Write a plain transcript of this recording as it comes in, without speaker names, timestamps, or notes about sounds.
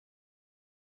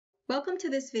Welcome to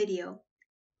this video.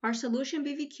 Our solution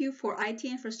BVQ for IT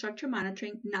infrastructure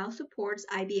monitoring now supports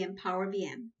IBM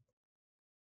PowerVM.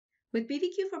 With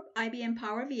BVQ for IBM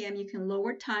PowerVM, you can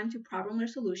lower time to problem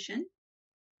resolution,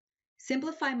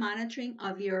 simplify monitoring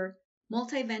of your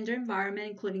multi-vendor environment,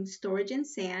 including storage and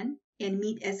SAN, and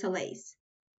meet SLAs.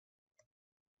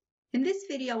 In this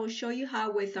video, I will show you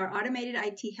how with our automated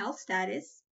IT health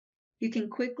status, you can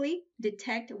quickly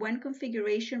detect when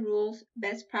configuration rules,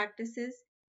 best practices,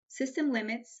 system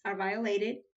limits are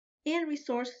violated, and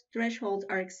resource thresholds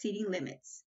are exceeding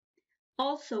limits.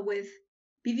 Also, with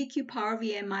BVQ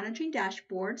PowerVM monitoring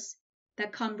dashboards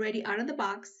that come ready out of the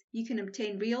box, you can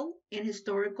obtain real and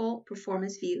historical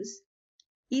performance views.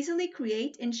 Easily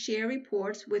create and share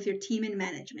reports with your team and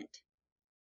management.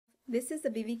 This is the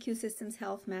BVQ Systems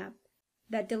Health Map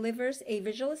that delivers a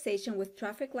visualization with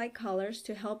traffic light colors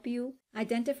to help you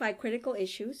identify critical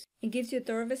issues and gives you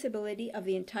thorough visibility of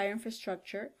the entire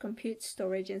infrastructure, compute,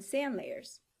 storage, and SAN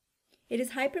layers. It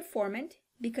is high performant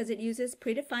because it uses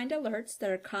predefined alerts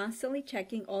that are constantly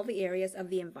checking all the areas of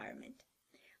the environment.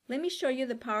 Let me show you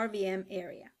the PowerVM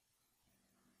area.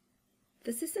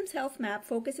 The Systems Health Map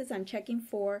focuses on checking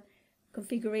for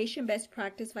configuration best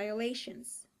practice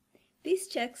violations. These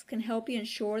checks can help you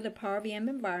ensure the PowerVM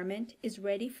environment is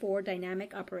ready for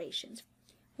dynamic operations.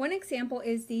 One example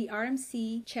is the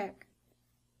RMC check.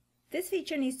 This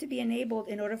feature needs to be enabled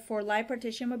in order for live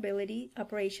partition mobility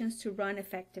operations to run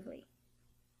effectively.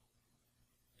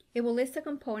 It will list the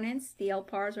components, the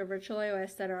LPARs or virtual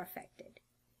IOS that are affected.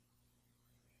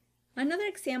 Another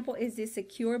example is the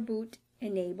secure boot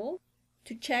enable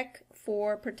to check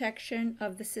for protection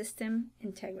of the system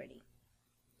integrity.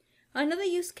 Another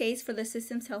use case for the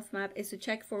Systems Health Map is to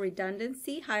check for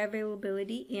redundancy, high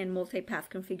availability, and multipath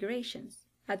configurations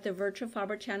at the virtual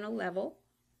fiber channel level,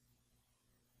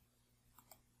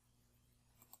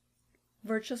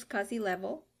 virtual SCSI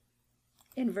level,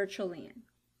 and virtual LAN.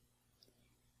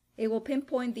 It will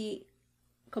pinpoint the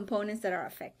components that are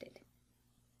affected.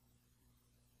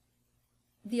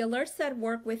 The alerts that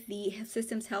work with the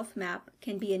Systems Health Map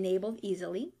can be enabled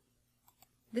easily.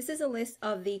 This is a list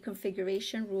of the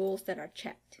configuration rules that are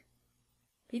checked.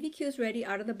 BVQ's ready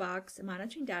out of the box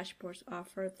monitoring dashboards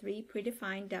offer 3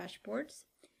 predefined dashboards.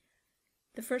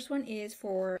 The first one is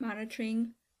for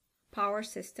monitoring power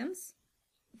systems.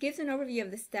 It gives an overview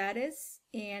of the status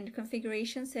and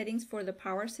configuration settings for the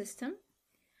power system,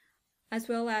 as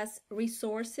well as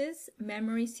resources,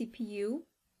 memory, CPU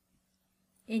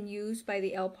in use by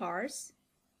the LPARs,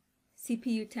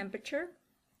 CPU temperature,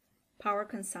 power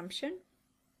consumption.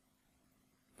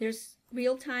 There's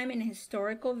real-time and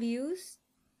historical views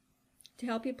to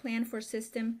help you plan for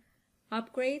system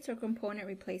upgrades or component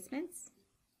replacements.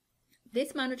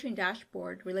 This monitoring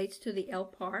dashboard relates to the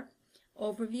LPAR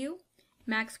overview,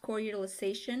 max core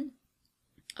utilization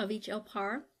of each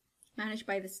LPAR managed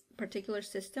by this particular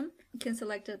system. You can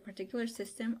select a particular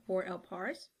system or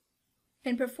LPARs.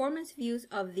 And performance views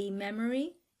of the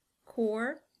memory,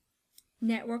 core,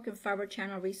 network, and fiber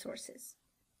channel resources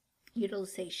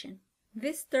utilization.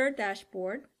 This third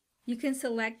dashboard, you can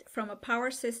select from a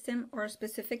power system or a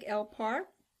specific LPAR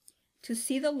to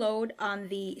see the load on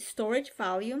the storage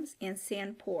volumes and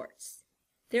SAN ports.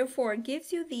 Therefore, it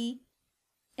gives you the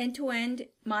end-to-end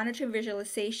monitoring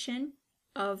visualization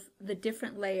of the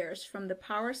different layers from the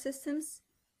power systems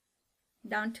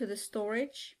down to the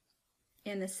storage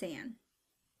and the SAN.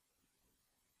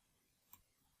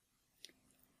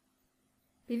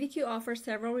 BVQ offers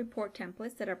several report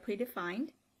templates that are predefined.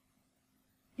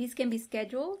 These can be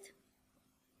scheduled.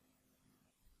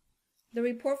 The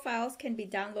report files can be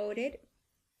downloaded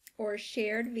or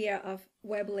shared via a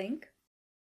web link.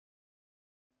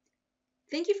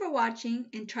 Thank you for watching,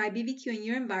 and try BVQ in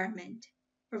your environment,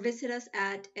 or visit us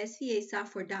at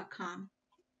svasoftware.com.